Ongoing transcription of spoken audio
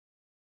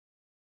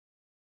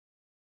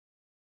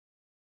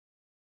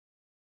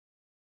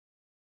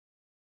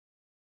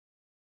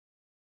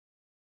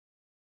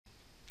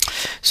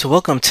So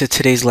welcome to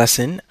today's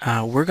lesson.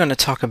 We're going to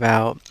talk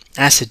about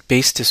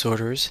acid-base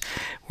disorders.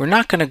 We're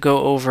not going to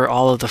go over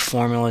all of the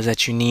formulas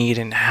that you need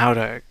and how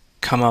to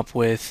come up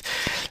with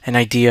an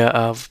idea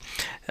of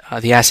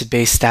the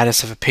acid-base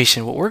status of a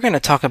patient. What we're going to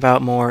talk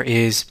about more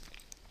is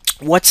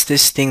what's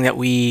this thing that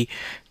we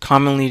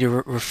commonly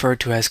refer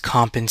to as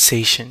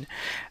compensation.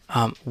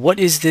 What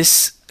is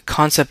this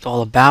concept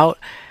all about?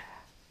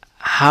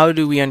 How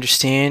do we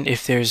understand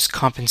if there's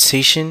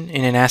compensation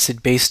in an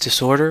acid-base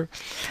disorder?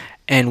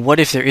 And what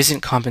if there isn't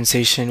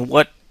compensation?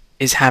 What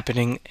is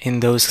happening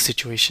in those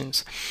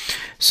situations?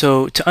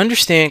 So to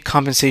understand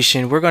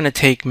compensation, we're going to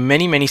take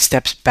many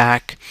steps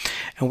back,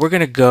 and we're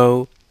going to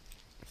go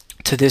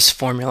to this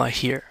formula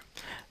here,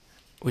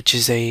 which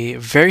is a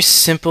very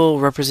simple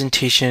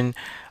representation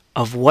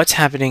of what's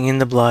happening in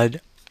the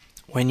blood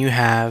when you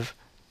have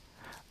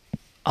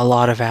a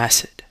lot of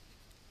acid.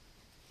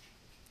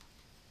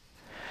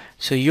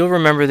 So you'll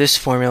remember this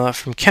formula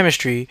from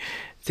chemistry.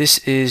 This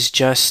is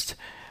just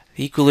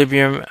the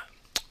equilibrium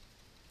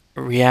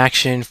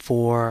reaction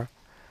for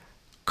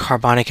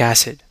carbonic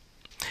acid.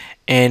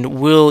 And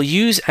we'll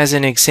use as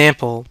an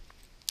example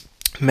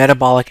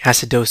metabolic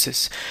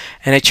acidosis.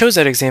 And I chose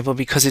that example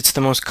because it's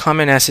the most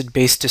common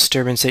acid-base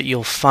disturbance that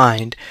you'll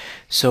find.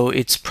 So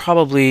it's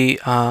probably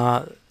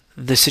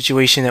the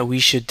situation that we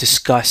should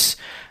discuss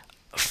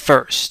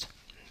first.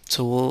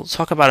 So we'll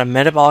talk about a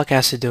metabolic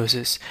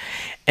acidosis.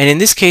 And in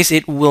this case,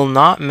 it will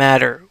not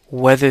matter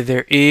whether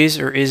there is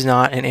or is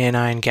not an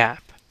anion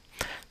gap.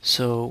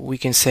 So we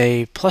can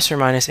say plus or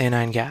minus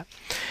anion gap.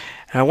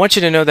 And I want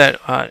you to know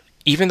that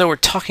even though we're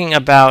talking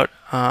about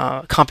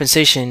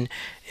compensation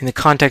in the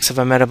context of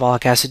a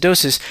metabolic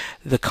acidosis,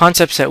 the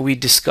concepts that we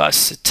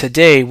discuss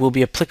today will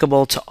be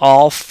applicable to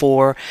all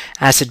four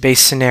acid-base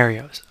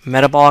scenarios: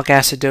 metabolic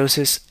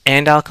acidosis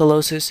and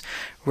alkalosis,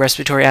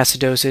 respiratory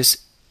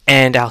acidosis,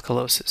 and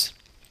alkalosis.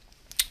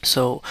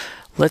 So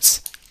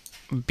let's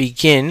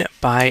begin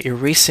by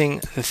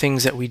erasing the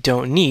things that we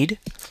don't need,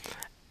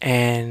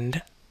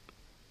 and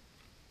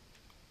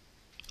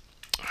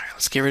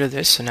let's get rid of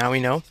this. So now we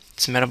know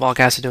it's metabolic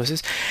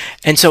acidosis.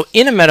 And so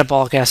in a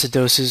metabolic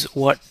acidosis,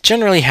 what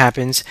generally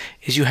happens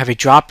is you have a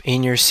drop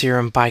in your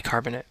serum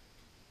bicarbonate.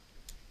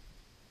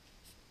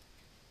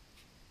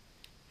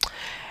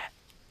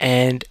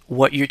 And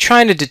what you're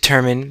trying to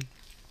determine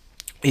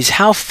is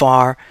how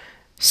far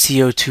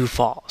CO2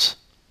 falls,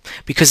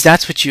 because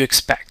that's what you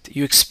expect.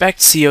 You expect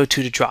CO2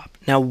 to drop.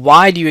 Now,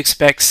 why do you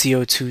expect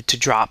CO2 to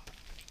drop?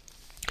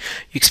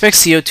 You expect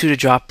CO2 to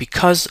drop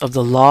because of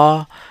the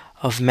law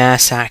of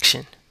mass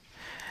action.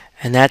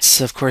 And that's,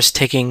 of course,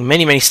 taking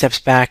many steps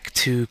back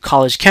to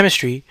college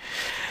chemistry.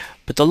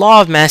 But the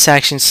law of mass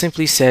action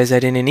simply says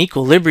that in an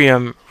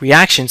equilibrium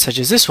reaction such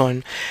as this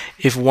one,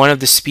 if one of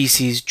the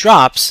species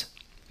drops,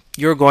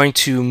 you're going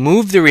to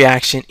move the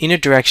reaction in a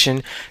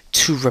direction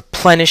to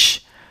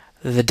replenish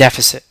the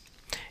deficit.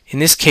 In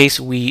this case,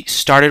 we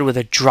started with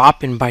a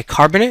drop in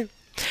bicarbonate,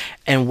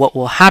 and what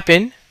will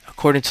happen,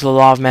 according to the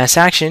law of mass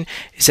action,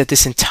 is that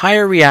this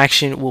entire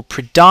reaction will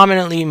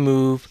predominantly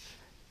move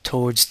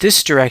towards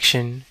this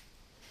direction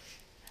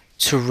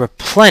to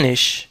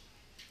replenish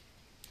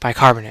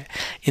bicarbonate.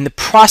 In the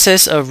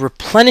process of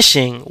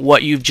replenishing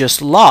what you've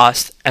just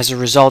lost as a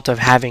result of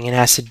having an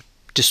acid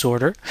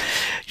disorder,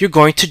 you're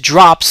going to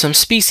drop some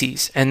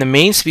species. And the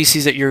main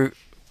species that you're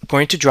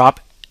going to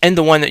drop, and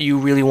the one that you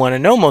really want to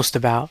know most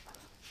about,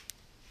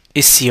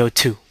 is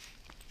CO2.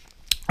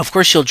 Of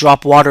course, you'll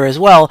drop water as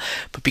well,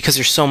 but because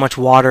there's so much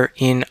water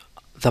in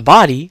the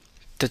body,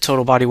 the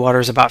total body water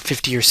is about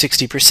 50 or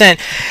 60%,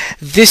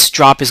 this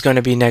drop is going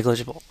to be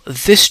negligible.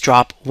 This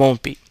drop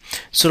won't be.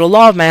 So the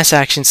law of mass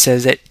action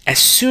says that as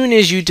soon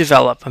as you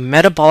develop a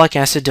metabolic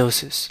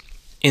acidosis,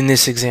 in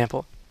this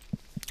example,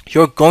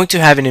 you're going to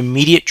have an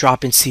immediate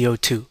drop in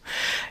CO2.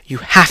 You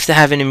have to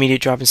have an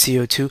immediate drop in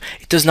CO2.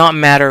 It does not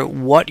matter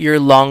what your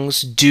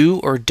lungs do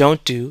or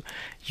don't do,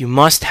 you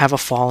must have a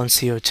fall in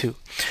CO2.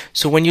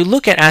 So when you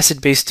look at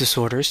acid-base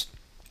disorders,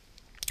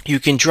 you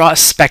can draw a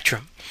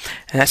spectrum.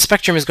 And that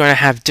spectrum is going to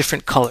have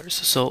different colors.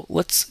 So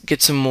let's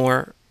get some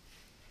more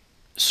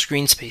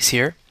screen space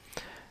here.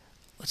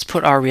 Let's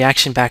put our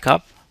reaction back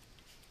up.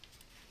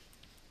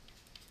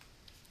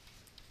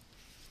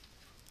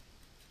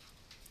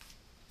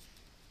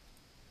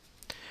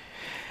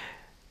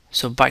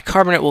 So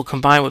bicarbonate will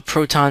combine with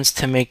protons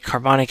to make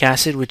carbonic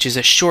acid, which is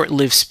a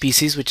short-lived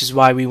species, which is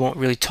why we won't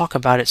really talk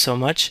about it so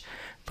much,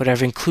 but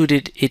I've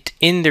included it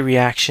in the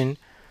reaction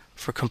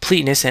for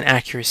completeness and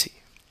accuracy.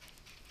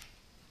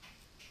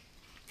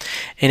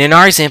 And in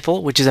our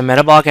example, which is a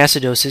metabolic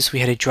acidosis, we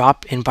had a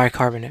drop in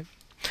bicarbonate.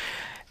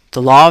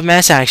 The law of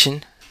mass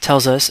action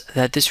tells us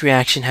that this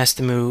reaction has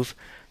to move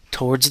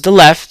towards the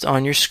left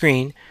on your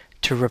screen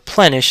to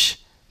replenish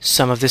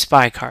some of this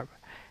bicarb.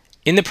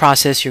 In the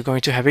process, you're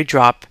going to have a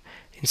drop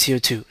in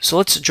CO2. So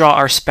let's draw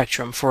our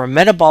spectrum. For a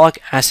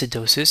metabolic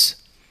acidosis,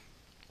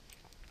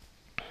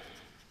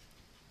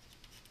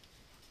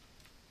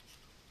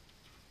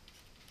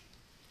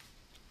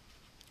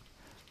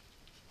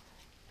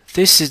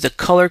 this is the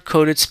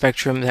color-coded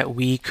spectrum that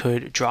we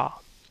could draw.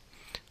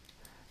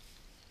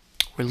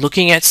 we're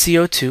looking at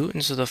CO2,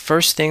 and so the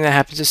first thing that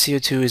happens to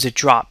CO2 is it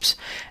drops.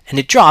 And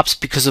it drops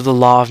because of the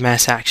law of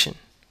mass action.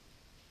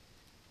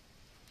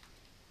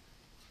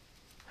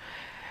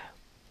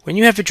 When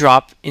you have a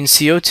drop in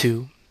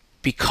CO2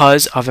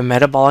 because of a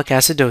metabolic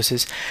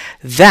acidosis,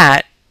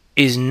 that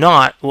is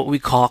not what we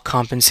call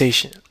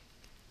compensation.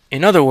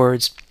 In other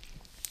words,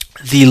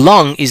 the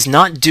lung is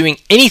not doing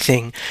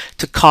anything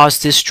to cause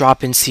this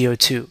drop in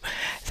CO2.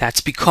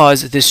 That's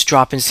because this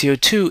drop in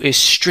CO2 is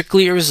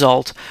strictly a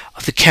result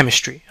of the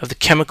chemistry, of the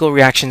chemical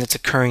reaction that's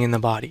occurring in the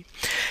body.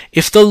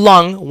 If the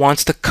lung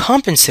wants to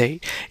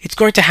compensate, it's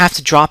going to have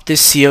to drop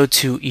this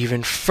CO2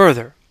 even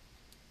further.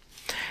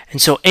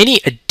 And so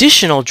any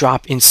additional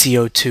drop in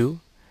CO2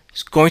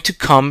 is going to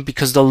come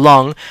because the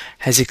lung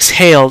has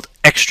exhaled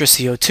extra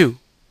CO2.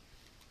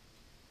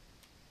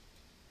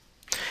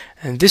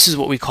 And this is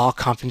what we call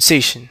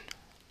compensation.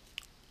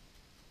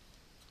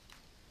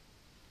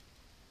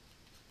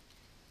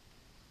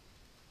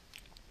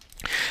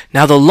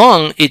 Now the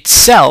lung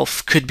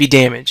itself could be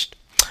damaged,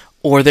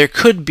 or there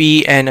could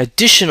be an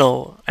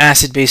additional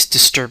acid-base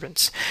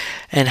disturbance.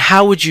 And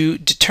how would you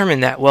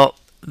determine that? Well,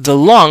 the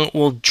lung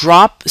will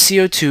drop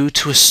CO2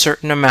 to a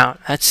certain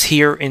amount. That's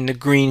here in the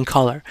green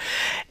color.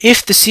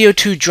 If the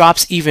CO2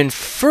 drops even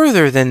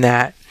further than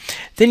that,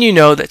 then you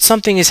know that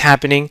something is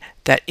happening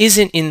that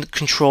isn't in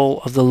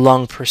control of the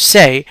lung per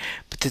se,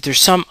 but that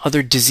there's some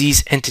other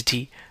disease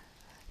entity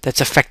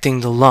that's affecting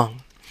the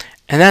lung.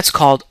 And that's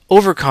called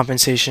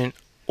overcompensation,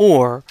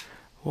 or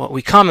what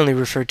we commonly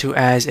refer to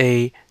as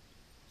a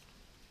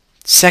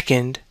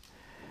second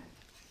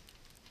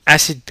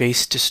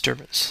acid-base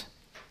disturbance.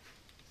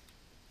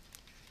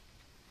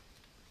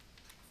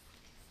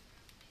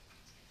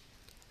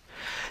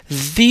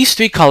 These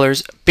three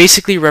colors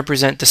basically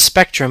represent the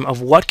spectrum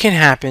of what can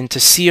happen to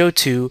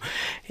CO2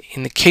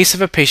 in the case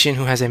of a patient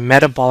who has a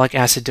metabolic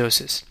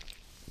acidosis.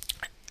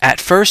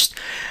 At first,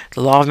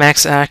 the law of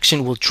mass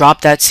action will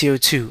drop that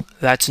CO2.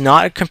 That's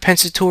not a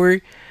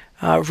compensatory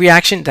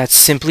reaction, that's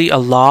simply a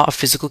law of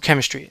physical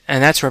chemistry,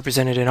 and that's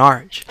represented in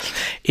orange.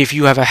 If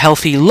you have a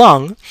healthy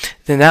lung,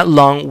 then that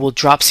lung will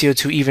drop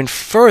CO2 even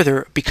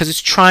further because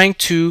it's trying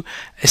to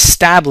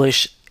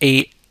establish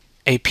a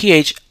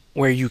pH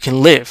where you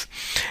can live.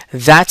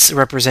 That's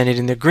represented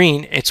in the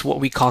green. It's what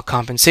we call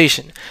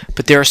compensation.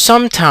 But there are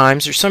some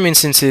times or some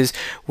instances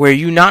where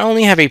you not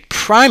only have a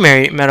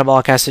primary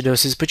metabolic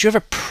acidosis, but you have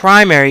a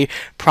primary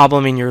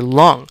problem in your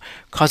lung,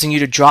 causing you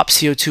to drop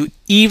CO2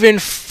 even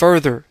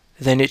further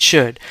than it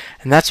should.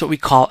 And that's what we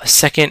call a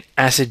second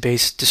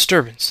acid-base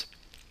disturbance.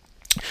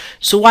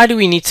 So why do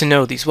we need to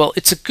know these? Well,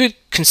 it's a good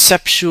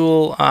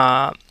conceptual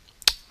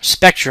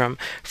spectrum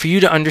for you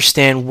to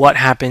understand what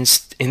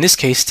happens in this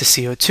case to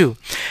CO2.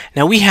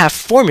 Now we have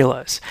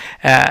formulas.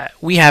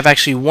 We have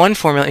actually one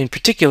formula in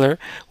particular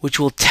which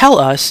will tell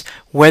us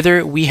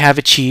whether we have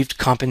achieved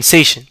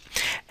compensation.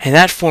 And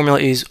that formula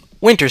is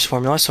Winter's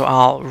formula, so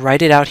I'll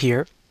write it out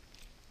here.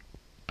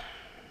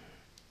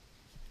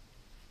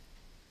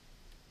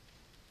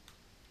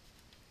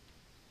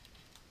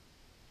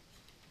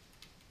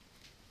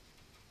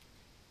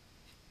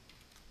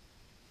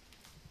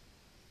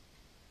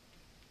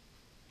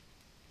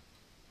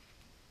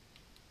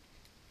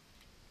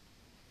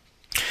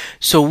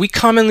 So we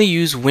commonly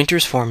use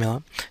Winter's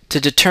formula to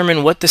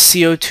determine what the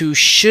CO2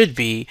 should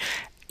be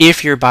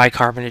if your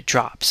bicarbonate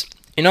drops.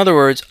 In other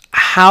words,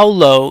 how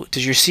low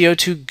does your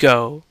CO2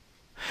 go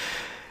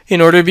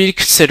in order to be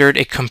considered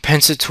a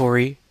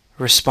compensatory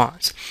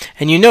response?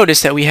 And you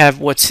notice that we have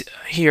what's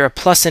here a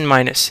plus and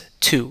minus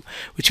 2,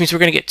 which means we're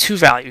going to get two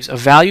values, a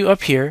value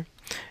up here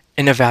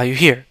and a value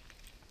here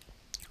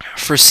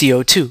for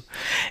CO2.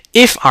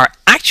 If our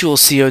actual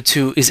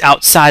CO2 is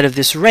outside of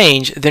this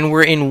range, then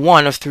we're in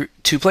one of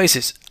two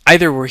places.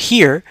 Either we're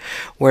here,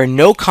 where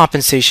no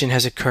compensation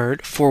has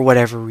occurred for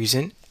whatever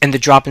reason, and the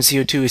drop in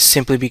CO2 is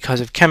simply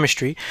because of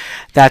chemistry.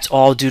 That's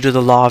all due to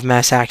the law of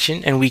mass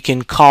action, and we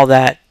can call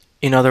that,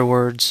 in other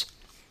words,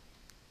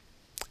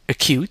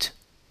 acute.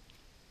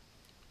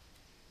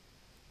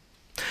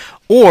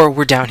 Or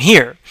we're down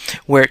here,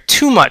 where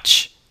too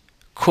much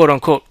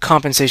quote-unquote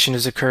compensation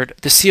has occurred.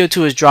 The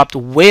CO2 has dropped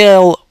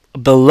well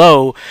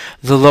below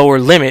the lower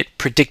limit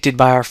predicted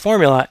by our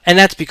formula, and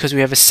that's because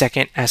we have a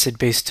second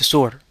acid-base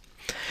disorder.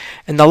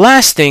 And the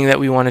last thing that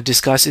we want to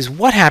discuss is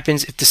what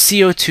happens if the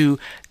CO2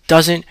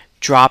 doesn't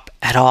drop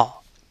at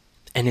all,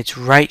 and it's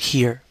right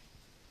here,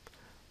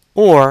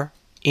 or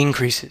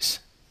increases.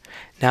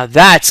 Now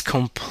that's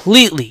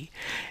completely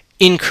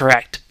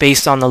incorrect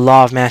based on the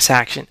law of mass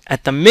action.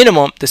 At the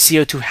minimum, the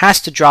CO2 has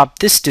to drop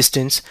this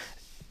distance,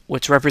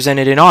 what's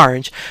represented in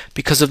orange,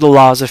 because of the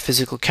laws of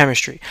physical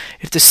chemistry.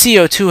 If the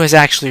CO2 has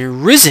actually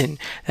risen,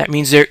 that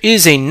means there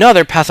is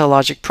another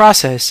pathologic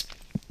process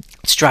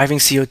that's driving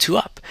CO2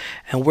 up.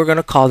 And we're going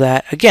to call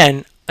that,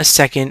 again, a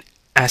second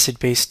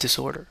acid-base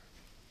disorder.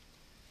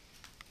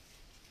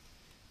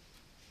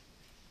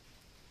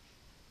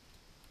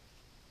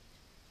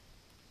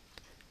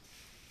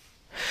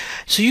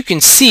 So you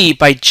can see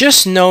by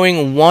just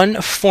knowing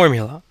one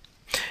formula,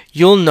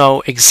 you'll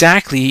know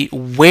exactly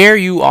where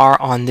you are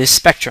on this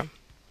spectrum.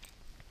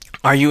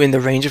 Are you in the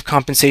range of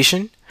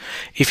compensation?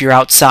 If you're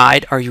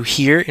outside, are you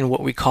here in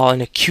what we call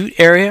an acute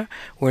area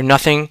where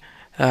nothing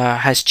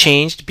has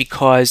changed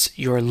because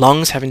your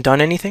lungs haven't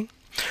done anything?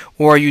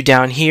 Or are you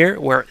down here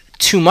where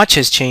too much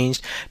has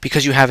changed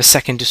because you have a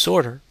second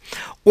disorder?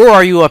 Or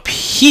are you up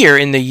here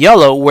in the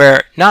yellow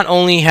where not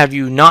only have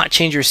you not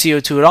changed your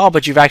CO2 at all,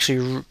 but you've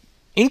actually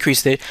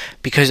increased it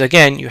because,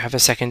 again, you have a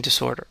second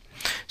disorder?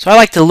 So I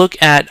like to look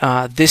at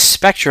this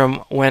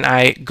spectrum when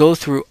I go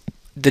through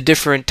the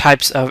different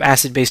types of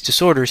acid-base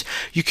disorders.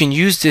 You can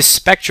use this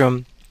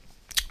spectrum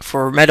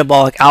for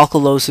metabolic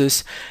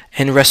alkalosis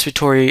and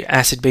respiratory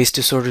acid-base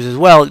disorders as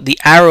well. The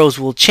arrows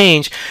will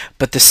change,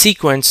 but the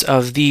sequence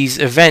of these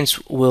events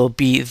will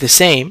be the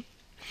same.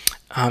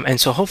 And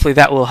so hopefully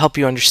that will help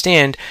you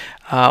understand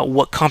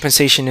what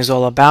compensation is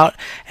all about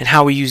and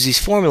how we use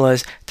these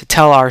formulas to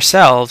tell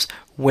ourselves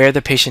where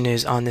the patient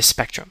is on this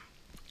spectrum.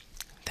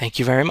 Thank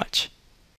you very much.